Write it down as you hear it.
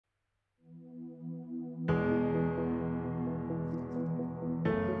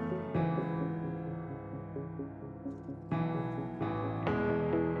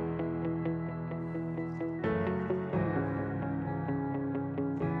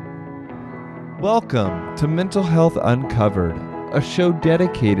Welcome to Mental Health Uncovered, a show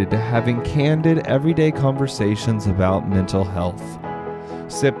dedicated to having candid, everyday conversations about mental health.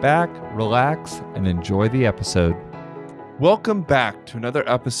 Sit back, relax, and enjoy the episode. Welcome back to another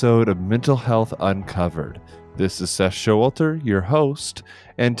episode of Mental Health Uncovered. This is Seth Showalter, your host,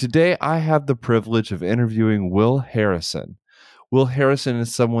 and today I have the privilege of interviewing Will Harrison. Will Harrison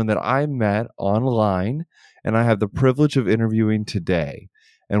is someone that I met online, and I have the privilege of interviewing today.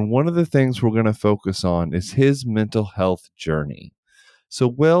 And one of the things we're going to focus on is his mental health journey. So,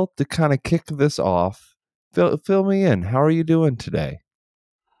 Will, to kind of kick this off, fill me in. How are you doing today?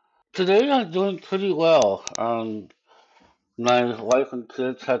 Today I'm doing pretty well. My wife and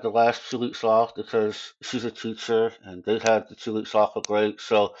kids had the last 2 weeks off because she's a teacher and they had the 2 weeks off of break.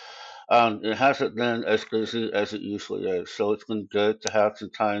 So it hasn't been as busy as it usually is. So it's been good to have some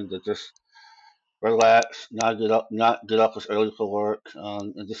time to just relax, not get up as early for work,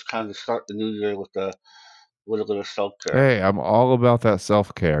 and just kind of start the new year with a little bit of self care. Hey, I'm all about that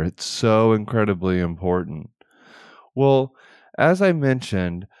self care. It's so incredibly important. Well, as I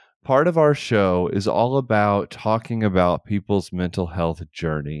mentioned, part of our show is all about talking about people's mental health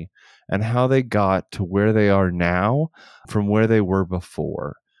journey and how they got to where they are now from where they were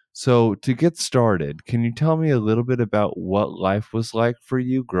before. So, to get started, can you tell me a little bit about what life was like for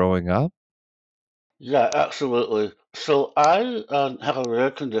you growing up? Yeah, absolutely. So I have a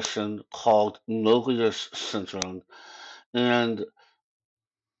rare condition called Mobius syndrome, and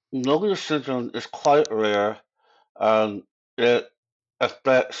Mobius syndrome is quite rare. It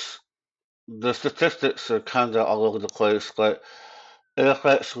affects the statistics are kind of all over the place, but it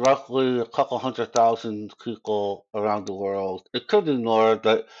affects roughly a couple 100,000 people around the world. It could be more,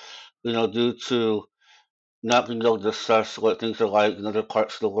 but due to not being able to assess what things are like in other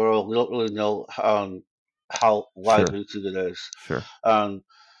parts of the world, we don't really know how Sure, wide-reaching it is. sure. Um,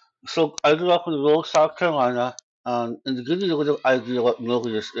 so I grew up in rural South Carolina, and to give you a little idea what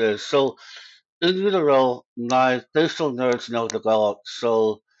Mobius is, so in utero, my facial nerves never developed,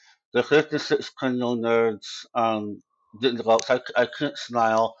 so the fifth and sixth cranial nerves didn't develop. So I couldn't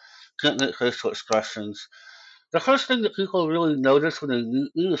smile, couldn't make facial expressions. The first thing that people really notice when they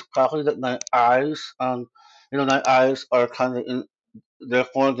meet me is probably that my eyes are kind of they're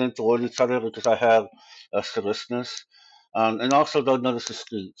formed in toward each other because I have a strabismus. And also they'll notice the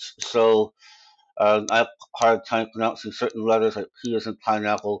speech. So I have a hard time pronouncing certain letters like P as in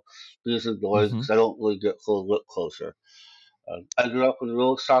pineapple, B as in boys, Hmm. because I don't really get full lip closure. I grew up in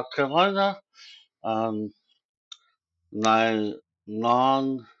rural South Carolina. Um, my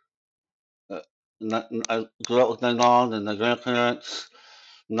mom, uh, I grew up with my mom and my grandparents.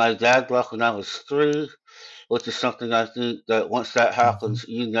 My dad left when I was 3, which is something I think that once that Hmm. happens,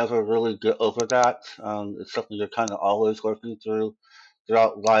 you never really get over that. It's something you're kind of always working through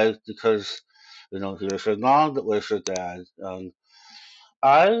throughout life because, here's your mom, but where's your dad?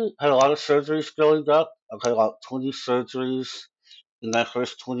 I had a lot of surgeries growing up. I've had about 20 surgeries in my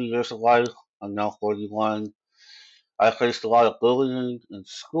first 20 years of life. I'm now 41. I faced a lot of bullying in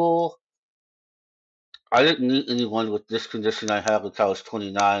school. I didn't meet anyone with this condition I have until I was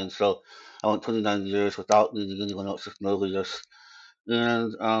 29, so I went 29 years without meeting anyone else with Mobius.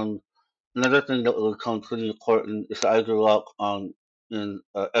 And another thing that will become pretty important is that I grew up in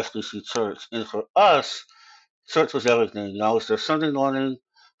SBC church, and for us, church was everything. I was there Sunday morning,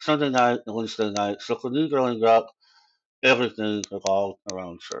 Sunday night, and Wednesday night. So for me growing up, everything revolved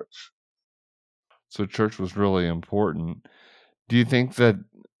around church. So, church was really important. Do you think that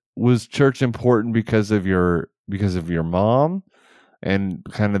was church important because of your mom and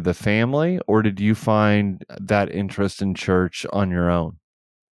kind of the family, or did you find that interest in church on your own?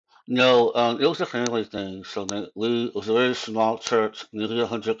 No, it was a family thing. So it was a very small church, nearly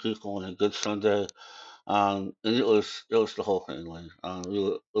 100 people on a good Sunday, and it was the whole family.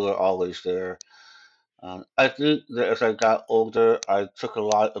 We were always there. I think that as I got older, I took a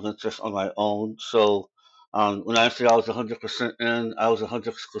lot of interest on my own. So when I say I was 100% in, I was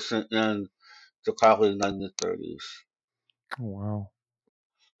 100% in to probably my mid 30s. Oh, wow.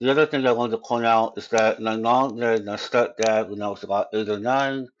 The other thing I wanted to point out is that my mom married my stepdad when I was about 8 or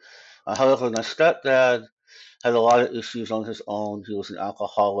 9. However, my stepdad had a lot of issues on his own. He was an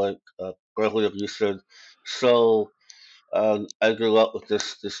alcoholic, verbally abusive. So I grew up with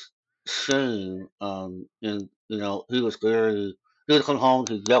this shame, and he would come home,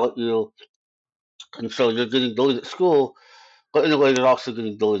 he'd yell at you, and so you're getting bullied at school, but in a way you're also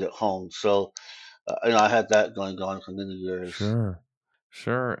getting bullied at home. So I had that going on for many years. Sure.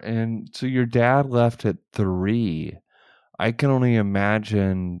 Sure. And so your dad left at 3. I can only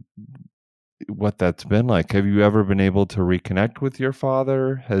imagine what that's been like. Have you ever been able to reconnect with your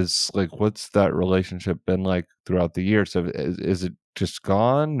father? Has like what's that relationship been like throughout the years? So is it just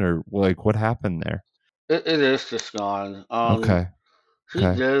gone or like what happened there? It is just gone. Okay.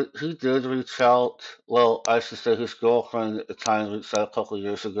 Okay. He did reach out. Well, I should say his girlfriend at the time reached out a couple of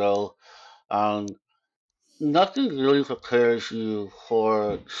years ago. Um, Nothing really prepares you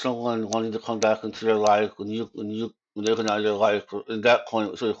for someone wanting to come back into your life when they've been out of your life. At that point,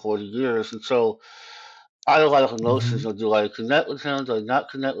 it was really 40 years, and so I had a lot of emotions. Mhm. Do I connect with him? Do I not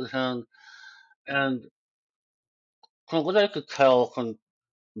connect with him? And from what I could tell from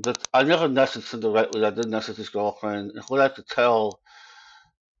that, I never messaged him directly. I did message his girlfriend, and from what I could tell,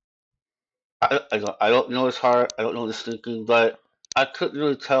 I don't know his heart. I don't know his thinking, but I couldn't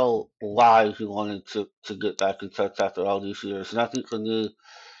really tell why he wanted to get back in touch after all these years. And I think for me,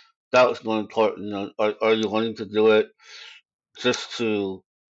 that was more important. Are you wanting to do it just to,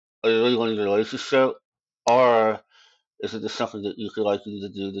 are you really wanting a relationship, or is it just something that you feel like you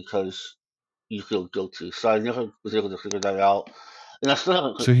need to do because you feel guilty? So I never was able to figure that out, and I still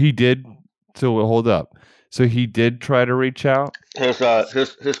haven't. So he did so hold up. So he did try to reach out? His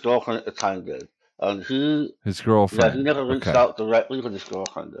girlfriend at the time did, and His he girlfriend. never reached Okay. out directly, but his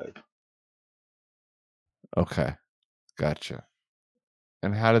girlfriend did. Okay. Gotcha.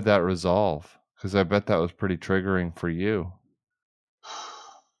 And how did that resolve? Because I bet that was pretty triggering for you.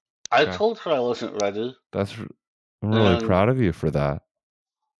 I Okay. told her I wasn't ready, That's I'm really and proud of you for that.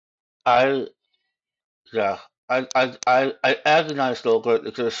 I yeah. I agonized over it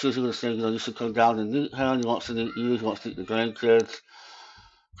because Susie was saying, you should come down and meet him. He wants to meet you. He wants to meet the grandkids.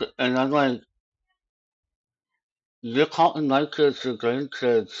 And I'm like, you're calling my kids your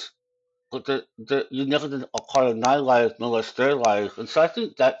grandkids, but you never did a part of my life, no less their life. And so I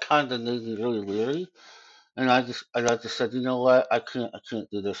think that kind of made me really leery. And I just said, you know what, I can't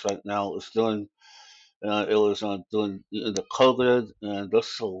do this right now. It was doing the COVID, and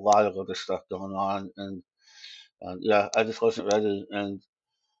there's a lot of other stuff going on, and yeah, I just wasn't ready, and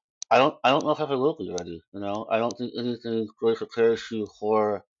I don't know if I ever will be ready. I don't think anything really prepares you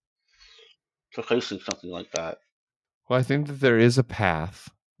for facing something like that. Well, I think that there is a path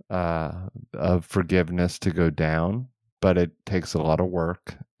of forgiveness to go down, but it takes a lot of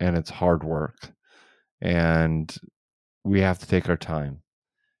work and it's hard work. And we have to take our time.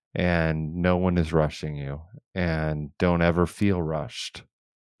 And no one is rushing you. And don't ever feel rushed.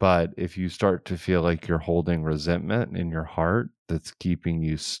 But if you start to feel like you're holding resentment in your heart that's keeping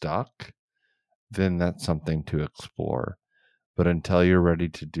you stuck, then that's something to explore. But until you're ready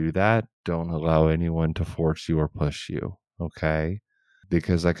to do that, don't allow anyone to force you or push you. Okay.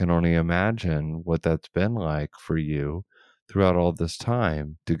 Because I can only imagine what that's been like for you throughout all this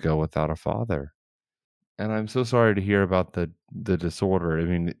time to go without a father. And I'm so sorry to hear about the disorder. I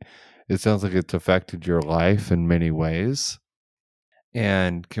mean, it sounds like it's affected your life in many ways.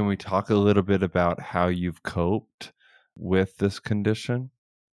 And can we talk a little bit about how you've coped with this condition?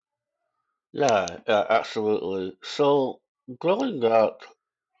 Yeah, yeah, absolutely. So growing up,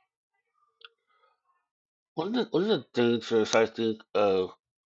 one of the dangers I think of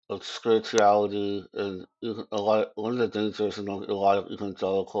spirituality and even one of the dangers in a lot of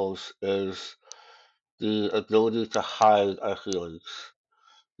evangelicals is the ability to hide our feelings,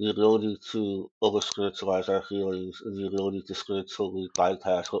 the ability to over spiritualize our feelings, and the ability to spiritually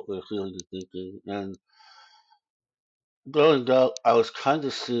bypass what we're feeling and thinking. And growing up, I was kind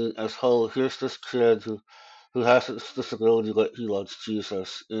of seen as, oh, here's this kid who has this disability, but he loves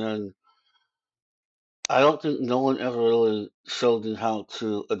Jesus. And I don't think no one ever really showed me how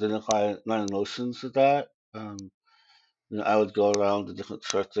to identify my emotions with that. I would go around to different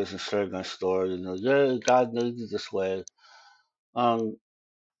churches and share my story. Yeah, God made you this way. Um,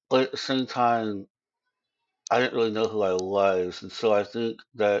 but at the same time, I didn't really know who I was, and so I think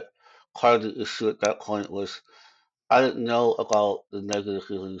that part of the issue at that point was I didn't know about the negative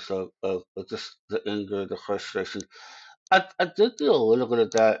feelings of just the anger, the frustration. I did do a little bit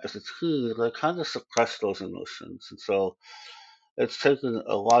of that as a teen, but I kind of suppressed those emotions, and so it's taken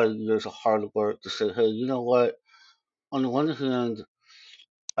a lot of years of hard work to say, hey, you know what? On the one hand,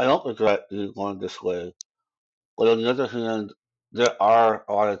 I don't regret being born this way. But on the other hand, there are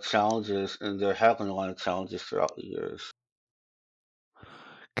a lot of challenges, and there have been a lot of challenges throughout the years.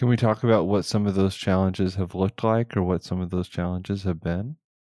 Can we talk about what some of those challenges have looked like or what some of those challenges have been?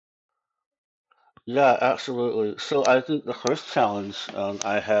 Yeah, absolutely. So I think the first challenge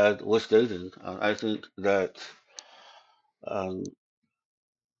I had was dating. I think that um,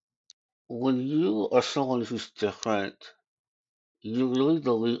 when you are someone who's different, you really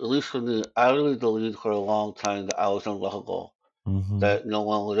believe, at least for me, I really believed for a long time that I was unlovable. Mm-hmm. that no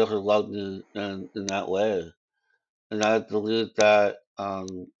one would ever love me in that way. And I believed that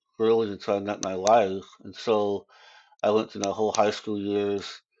really until I met my wife. And so I went through my whole high school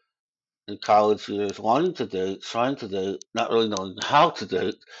years and college years wanting to date, trying to date, not really knowing how to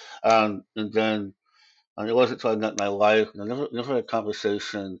date. And then it wasn't until I met my wife, and I never had a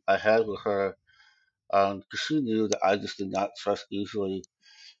conversation I had with her because she knew that I just did not trust easily.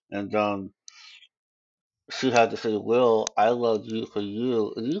 And she had to say, "Will, I love you for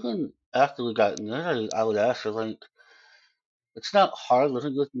you." And even after we got married, I would ask her, like, "It's not hard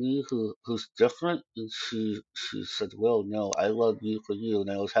living with me who's different." And she said, "Will, no, I love you for you, and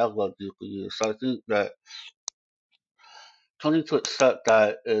I always have loved you for you." So I think that coming to accept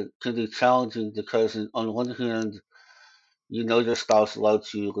that it can be challenging because on the one hand, you know your spouse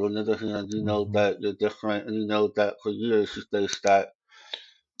loves you, but on the other hand, you know Mm-hmm. that you're different, and you know that for years you faced that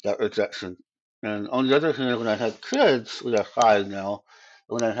rejection. And on the other hand, when I had kids, we are five now.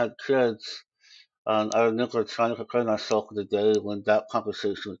 When I had kids, I remember trying to prepare myself for the day when that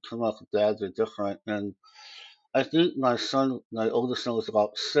conversation would come up. Dads are different, and I think my oldest son, was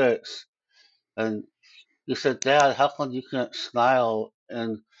about 6, and he said, "Dad, how come you can't smile?"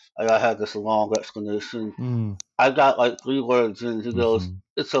 And I had this long explanation. I got like 3 words in. He goes, Mm-hmm.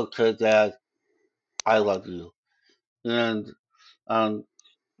 "It's okay, Dad. I love you." And um,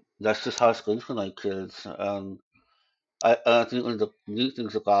 that's just how it's been for my kids. I think one of the neat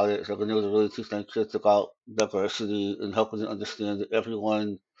things about it is I've been able to really teach my kids about diversity and helping them understand that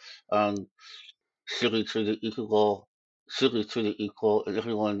everyone um, should be treated equal, and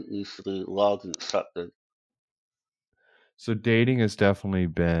everyone needs to be loved and accepted. So dating has definitely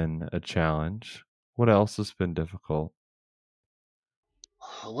been a challenge. What else has been difficult?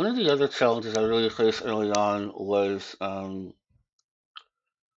 One of the other challenges I really faced early on was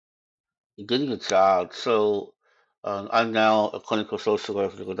getting a job. So I'm now a clinical social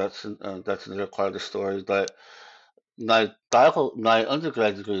worker. But that's another part of the story. But my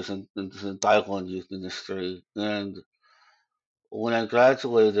undergrad degree is in Bible and youth ministry, and when I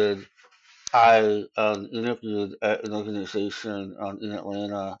graduated, I interviewed at an organization in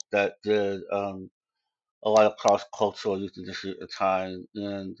Atlanta that did a lot of cross cultural youth ministry at the time,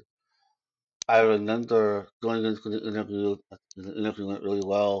 and I remember going into the interview went really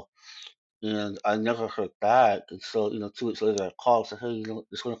well, and I never heard back. And so, 2 weeks later, I called, said, "Hey,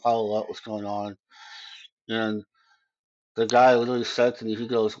 just want to follow up. What's going on?" And the guy literally said to me, he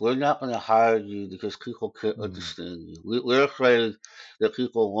goes, "We're not going to hire you because people can't Mm. understand you. We're afraid that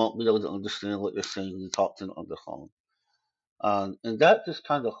people won't be able to understand what you're saying when you talk to them on the phone." And that just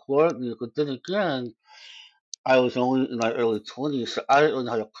kind of floored me. But then again, I was only in my early 20s, so I didn't really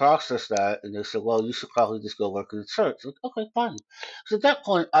know how to process that. And they said, "Well, you should probably just go work in the church." Like, okay, fine. So at that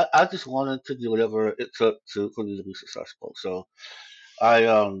point, I just wanted to do whatever it took for me to be successful. So I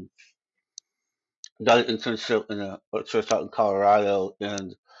got an internship in a church out in Colorado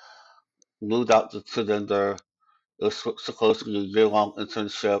and moved out to Denver. It was supposed to be a year-long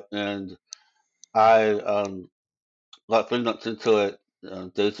internship, and I got 3 months into it.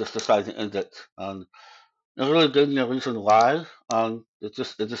 They just decided to end it. It really gave me a reason why. It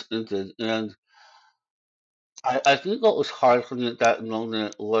just ended, and I think what was hard for me at that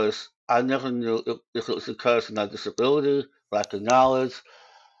moment was I never knew if it was because of my disability, lack of knowledge.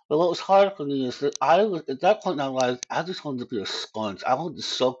 But what was hard for me is that I was at that point in my life, I just wanted to be a sponge. I wanted to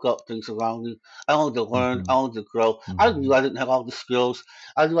soak up things around me. I wanted to learn. I Mhm. wanted to grow. I knew Mhm. I didn't have all the skills.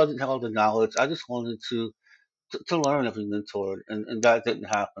 I knew I didn't have all the knowledge. I just wanted to learn and be mentored, and that didn't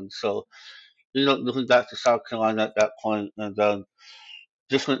happen. So, moving back to South Carolina at that point, and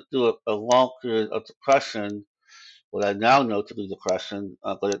just went through a long period of depression, what I now know to be depression,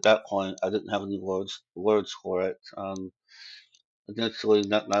 but at that point I didn't have any words for it. Eventually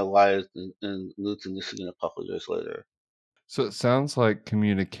met my wife and moved to Michigan a couple of years later. So it sounds like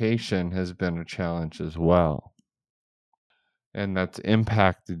communication has been a challenge as well, and that's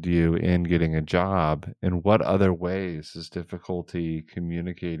impacted you in getting a job. In what other ways has difficulty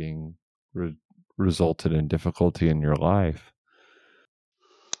communicating re- resulted in difficulty in your life?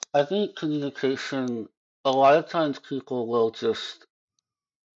 I think communication. A lot of times people will just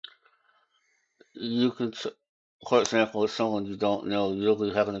you can, for example, with someone you don't know, you'll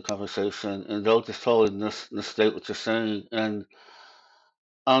be having a conversation and they'll just totally misstate what you're saying, and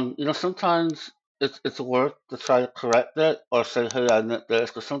sometimes it's worth to try to correct that or say, "Hey, I meant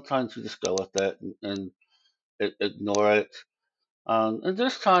this," but sometimes you just go with it and ignore it. And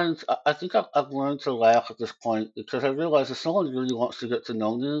there's times I think I've learned to laugh at this point because I realize if someone really wants to get to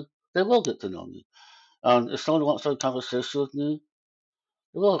know me, they will get to know me. If someone wants to have a conversation with me,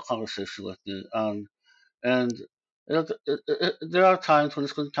 they will have a conversation with me. And there are times when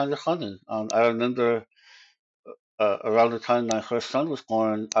it's kind of funny. I remember around the time my first son was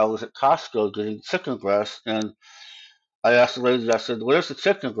born, I was at Costco getting chicken breast, and I asked the lady, I said, "Where's the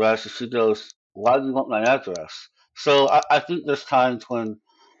chicken breast?" And she goes, "Why do you want my address?" So I think there's times when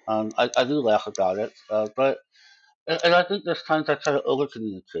I do laugh about it, but and I think there's times I try to over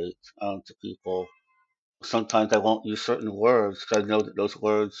communicate to people. Sometimes I won't use certain words because I know that those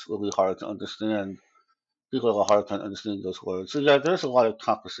words will be hard to understand. People have a hard time understanding those words. So yeah, there's a lot of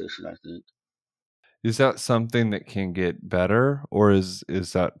conversation, I think. Is that something that can get better, or is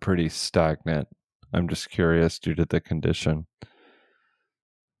that pretty stagnant? I'm just curious due to the condition.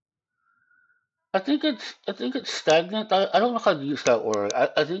 I think it's stagnant. I don't know how to use that word.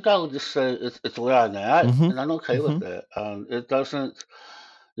 I think I would just say it's where I'm at, Mhm. and I'm okay with Mhm. it. It doesn't,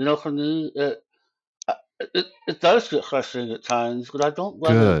 for me, it does get frustrating at times, but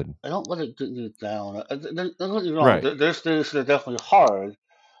Good. I don't let it get me down. Don't get me wrong. Right. There's things that are definitely hard,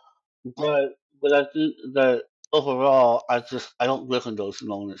 but I think that overall, I don't live in those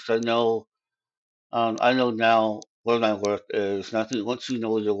moments. I know now where my worth is, and I think once you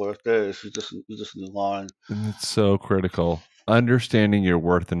know where your worth is, you just move on. And it's so critical. Understanding your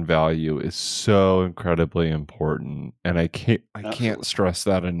worth and value is so incredibly important, and I can't Absolutely. stress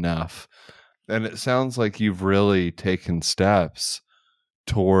that enough. And it sounds like you've really taken steps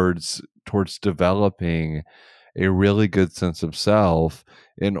towards developing a really good sense of self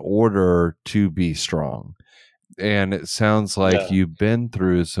in order to be strong. And it sounds like Yeah. you've been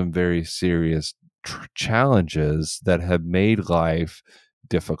through some very serious challenges that have made life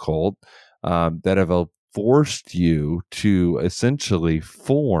difficult, that have forced you to essentially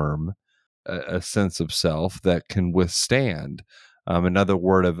form a sense of self that can withstand. Another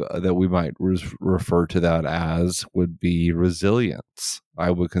word that we might refer to that as would be resilience.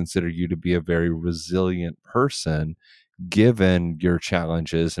 I would consider you to be a very resilient person given your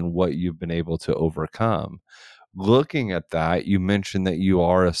challenges and what you've been able to overcome. Looking at that, you mentioned that you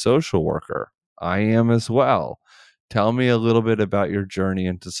are a social worker. I am as well. Tell me a little bit about your journey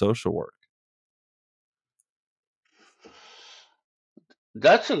into social work.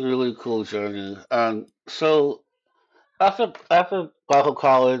 That's a really cool journey. So after Bible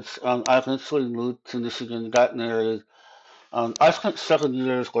college, I eventually moved to Michigan, got married. I spent 7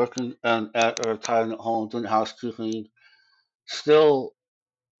 years working at a retirement home doing housekeeping. Still,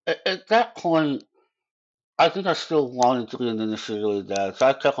 at that point, I think I still wanted to be in the industry really bad. So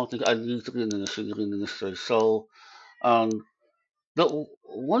I kept on thinking I need to be in the industry, to be in the industry. So um, the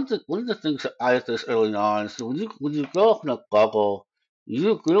one of the things that I faced early on is that when you grow up in a bubble,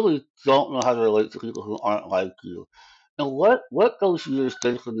 you really don't know how to relate to people who aren't like you. And what those years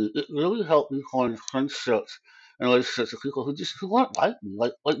did for me, it really helped me form friendships and relationships with people who weren't like me,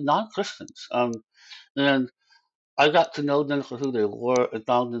 like non-Christians. And I got to know them for who they were and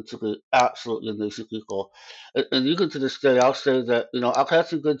found them to be absolutely amazing people. And even to this day, I'll say that I've had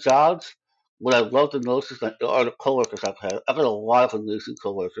some good jobs. What I've loved the most are the coworkers I've had. I've had a lot of amazing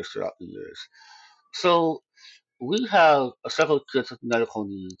coworkers throughout the years. So we have several kids with medical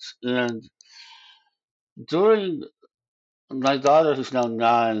needs, and during my daughter, who's now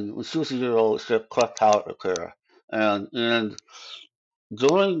 9, when she was a year old, she had cleft palate repair, and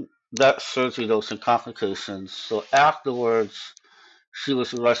during that surgery, there was some complications. So afterwards, she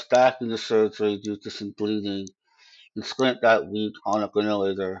was rushed back into surgery due to some bleeding and spent that week on a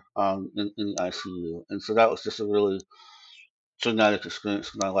ventilator in the ICU. And so that was just a really traumatic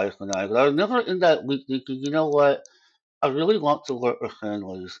experience in my life and I. But I remember in that week thinking, you know what? I really want to work with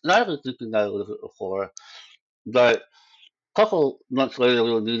families. And I've been thinking that a little bit before. But a couple months later,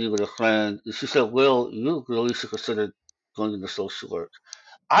 we were meeting with a friend, and she said, "Will, you really should consider going into social work."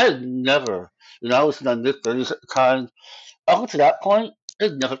 I had never, I was in my mid 30s at the time. Up to that point,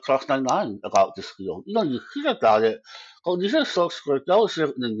 it never crossed my mind about this field. You hear about it, oh, these are social work, they always hear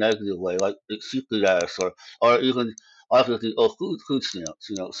it in a negative way, like CPS or even obviously, oh, food stamps,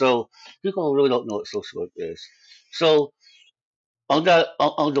 So people really don't know what social work is. So on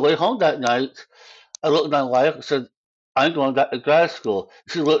the way home that night, I looked at my wife and said, "I'm going back to grad school."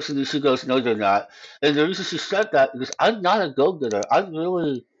 She looks at me, she goes, "No, you're not." And the reason she said that is I'm not a go-getter. I'm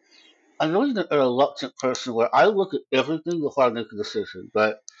really a reluctant person where I look at everything before I make a decision.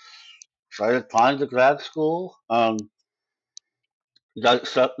 But started applying to grad school. Got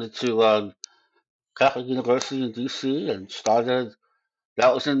accepted to Catholic University in DC and started.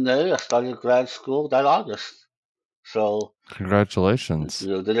 That was in May. I started grad school that August. So Congratulations.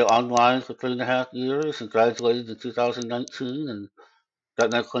 did it online for 3.5 years and graduated in 2019 and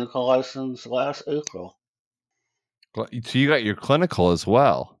got my clinical license last April. So you got your clinical as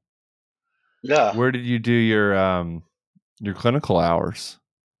well. Yeah. Where did you do your clinical hours?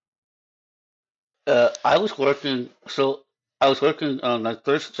 I was working. So I was working. My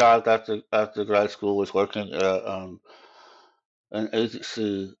first job after grad school was working at an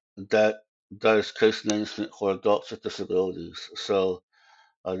agency that does case management for adults with disabilities. So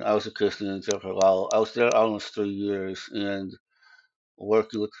I was a case manager for a while. I was there almost 3 years and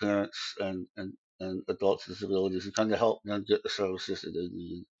working with parents and adults with disabilities and trying to help them get the services that they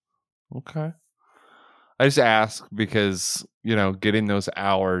need. Okay. I just ask because, getting those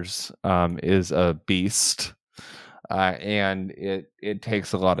hours is a beast. And it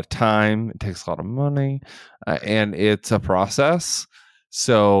takes a lot of time, it takes a lot of money, and it's a process.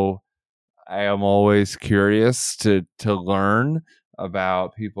 So I am always curious to learn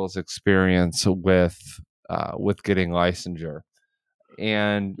about people's experience with getting licensure.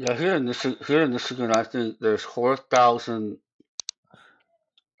 And Yeah, here in Michigan, I think there's 4,000.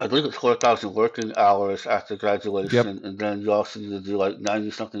 I believe it's 4,000 working hours after yep, graduation, and then you also need to do like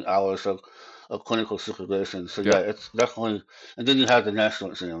 90 something hours of clinical supervision. So yeah, yep, it's definitely, and then you have the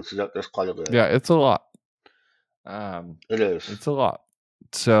national exam. So there's quite a bit. yeah, it's a lot. Um, It is. it's a lot.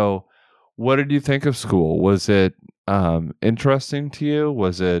 So, what did you think of school? Was it interesting to you?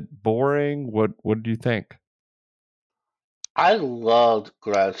 Was it boring? What did you think? I loved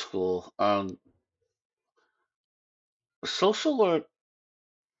grad school. Social work,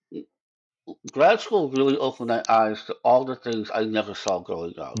 grad school really opened my eyes to all the things I never saw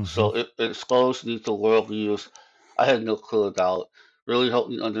growing up. Hmm. So it exposed me to worldviews I had no clue about. Really helped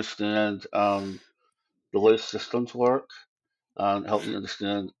me understand the way systems work. Helped me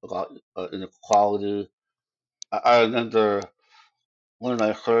understand about inequality. I remember one of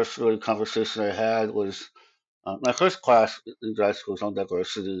my first really conversations I had was my first class in grad school was on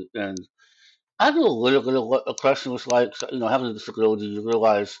diversity, and I knew a little bit of what oppression was like. So, having a disability, you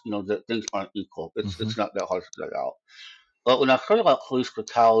realize, that things aren't equal. It's Hmm. it's not that hard to figure out. But when I heard about police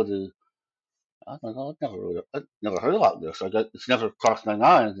brutality, I don't know, I never heard about this. It's never crossed my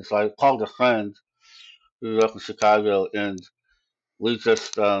mind. And so I called a friend who grew up in Chicago, and we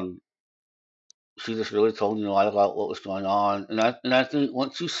just she just really told me a lot about what was going on. And I think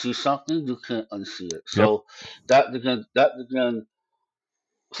once you see something, you can't unsee it. Yep. So that began.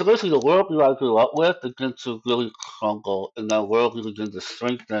 So basically, the worldview I grew up with began to really crumble, and that worldview began to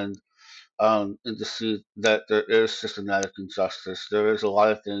strengthen. And to see that there is systematic injustice. There is a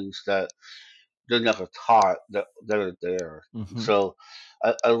lot of things that they're never taught that are there. Hmm. So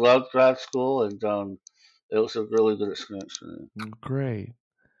I loved grad school, and it was a really good experience for me. Great.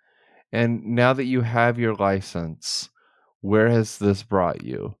 And now that you have your license, where has this brought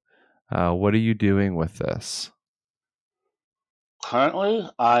you? What are you doing with this? Currently,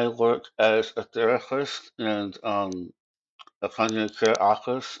 I work as a therapist in a primary care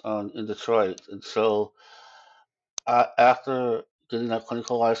office in Detroit. And so after getting that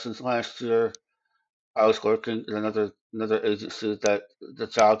clinical license last year, I was working in another agency that the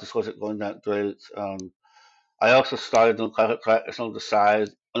job just wasn't going that great. I also started doing private practice on the side.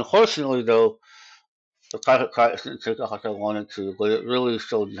 Unfortunately, though, the private practice didn't take off like I wanted to, but it really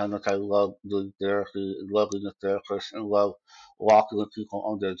showed me how much I love doing therapy and love being a therapist and love walking with people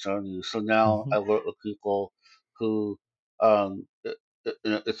on their journey. So now Hmm. I work with people who,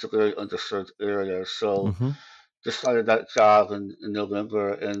 it's a very underserved area. So Hmm. just started that job in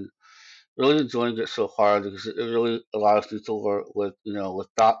November and really enjoying it so far because it really allows me to work with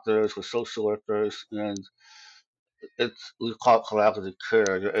doctors, with social workers, and we call it collaborative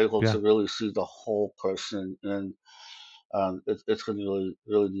care. You're able Yeah. to really see the whole person, and it's been really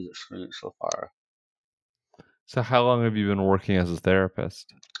really neat experience so far. So, how long have you been working as a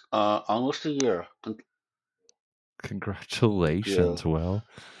therapist? Almost a year. Yeah, Congratulations, Will.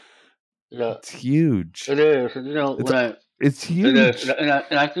 yeah, It's huge. it is. And It's when I it's it is, and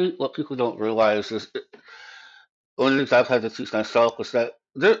huge. I think what people don't realize is one of the things I've had to teach myself was that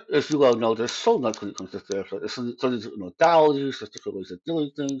there, as you well know, there's so much when it comes to therapy. There's so many different modalities, there's different ways of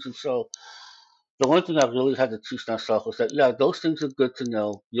doing things, and so the one thing I really had to teach myself was that yeah, those things are good to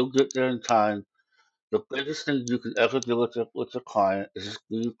know. You'll get there in time. The biggest thing you can ever do with your client is just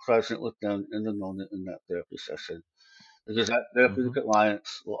be present with them in the moment in that therapy session. Because that Hmm. therapeutic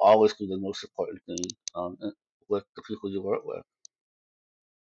alliance will always be the most important thing with the people you work with.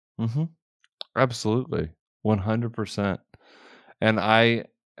 Hmm. Absolutely. 100%. And I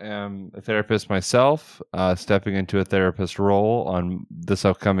am a therapist myself, stepping into a therapist role on this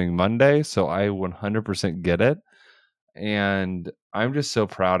upcoming Monday. So I 100% get it. And I'm just so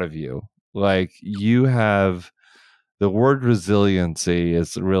proud of you. Like, you have the word resiliency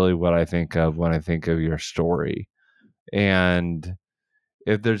is really what I think of when I think of your story. And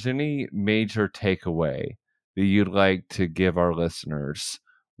if there's any major takeaway that you'd like to give our listeners,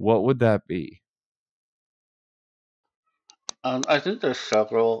 what would that be? I think there's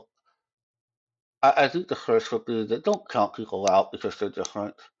several. I think the first would be that don't count people out because they're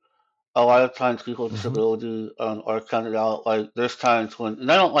different. A lot of times people with Mm-hmm. disability are counted out. Like there's times when,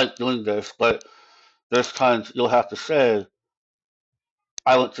 and I don't like doing this, but there's times you'll have to say,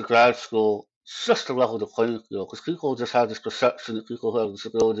 I went to grad school just to level the playing field because people just have this perception that people who have a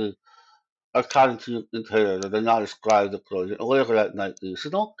disability are cognitively impaired or they're not as bright or whatever that might be. So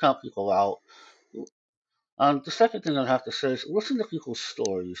don't count people out. The second thing I have to say is listen to people's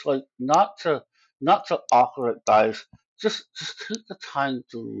stories. Like not to offer advice. Just take the time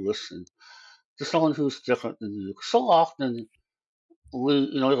to listen to someone who's different than you. So often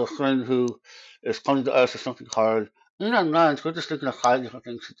we have a friend who is coming to us with something hard. In our minds, we're just thinking of 5 different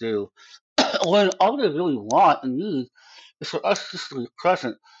things to do. When all they really want and need is for us just to be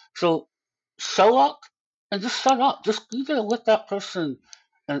present. So show up and just shut up. Just be there with that person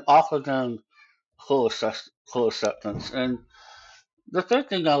and offer them full acceptance. And the third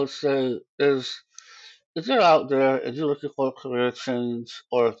thing I would say is if you're out there and you're looking for a career change,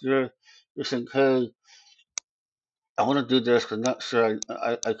 or if you're saying, hey, I want to do this, but I'm not sure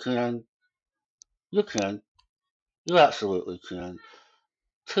I can, you can. You absolutely can.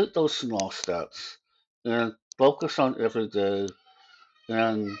 Take those small steps and focus on every day,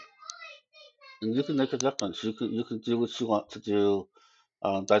 and and you can make a difference. You can do what you want to do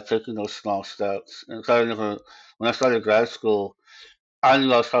by taking those small steps. And so when I started grad school, I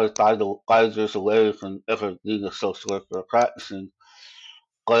knew I was probably 5 years away from ever being a social worker or practicing,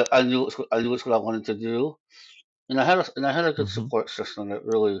 but I knew it's what I wanted to do, and I had a good Mm-hmm. support system that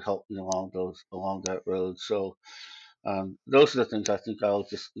really helped me along that road. So those are the things I think I would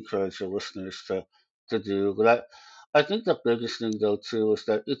just encourage your listeners to do. But I think the biggest thing though too is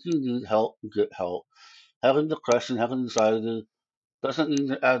that if you need help, get help. Having depression, having anxiety doesn't mean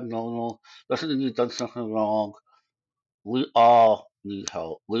you're abnormal. Doesn't mean you've done something wrong. We all need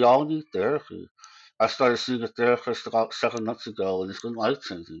help. We all need therapy. I started seeing a therapist about 7 months ago, and it's been life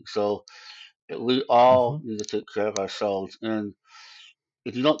changing. So we Mm-hmm. all need to take care of ourselves, and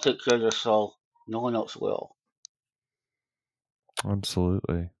if you don't take care of yourself, no one else will.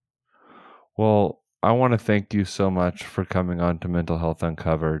 Absolutely. Well, I want to thank you so much for coming on to Mental Health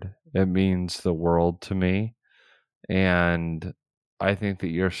Uncovered. It means the world to me. And I think that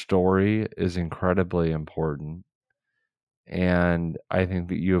your story is incredibly important. And I think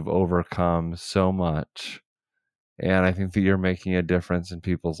that you have overcome so much. And I think that you're making a difference in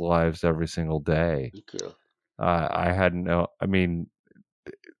people's lives every single day. Thank you. I mean,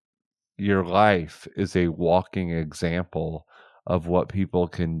 your life is a walking example of what people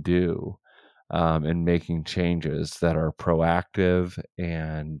can do in making changes that are proactive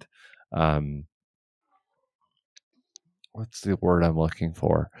and what's the word I'm looking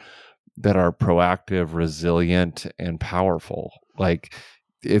for? That are proactive, resilient, and powerful. Like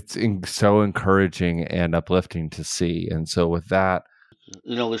it's so encouraging and uplifting to see. And so, with that,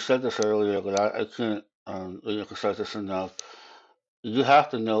 We said this earlier, but I can't really emphasize this enough. You have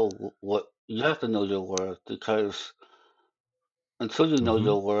to know what you have to know your worth, because until you know mhm,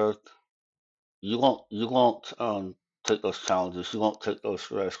 your worth, you won't take those challenges. You won't take those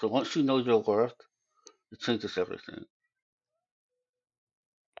risks. But once you know your worth, it changes everything.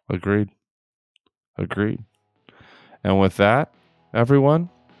 agreed, agreed. And with that, everyone,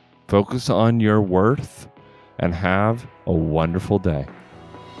 focus on your worth and have a wonderful day.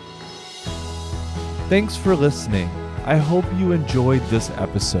 Thanks for listening. I hope you enjoyed this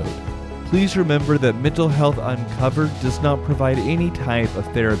episode. Please remember that Mental Health Uncovered does not provide any type of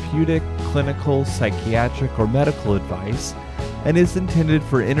therapeutic, clinical, psychiatric, or medical advice and is intended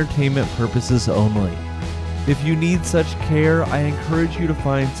for entertainment purposes only. If you need such care, I encourage you to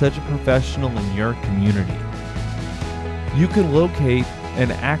find such a professional in your community. You can locate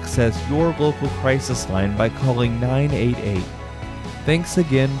and access your local crisis line by calling 988. Thanks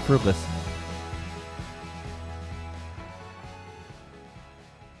again for listening.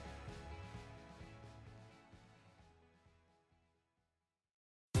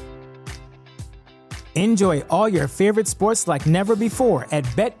 Enjoy all your favorite sports like never before at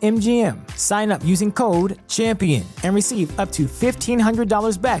BetMGM. Sign up using code CHAMPION and receive up to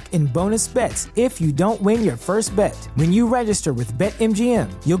 $1,500 back in bonus bets if you don't win your first bet. When you register with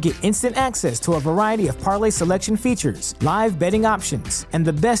BetMGM, you'll get instant access to a variety of parlay selection features, live betting options, and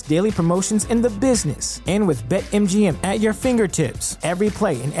the best daily promotions in the business. And with BetMGM at your fingertips, every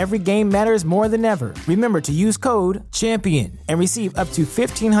play and every game matters more than ever. Remember to use code CHAMPION and receive up to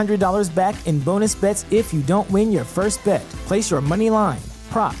 $1,500 back in bonus bets if you don't win your first bet. Place your money line,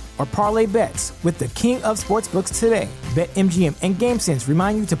 prop, or parlay bets with the king of sportsbooks today. BetMGM and GameSense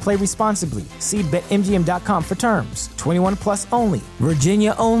remind you to play responsibly. See BetMGM.com for terms. 21 plus only.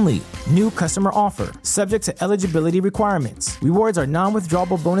 Virginia only. New customer offer. Subject to eligibility requirements. Rewards are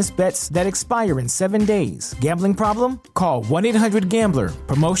non-withdrawable bonus bets that expire in 7 days. Gambling problem? Call 1-800-GAMBLER.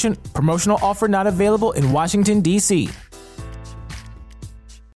 Promotional offer not available in Washington, D.C.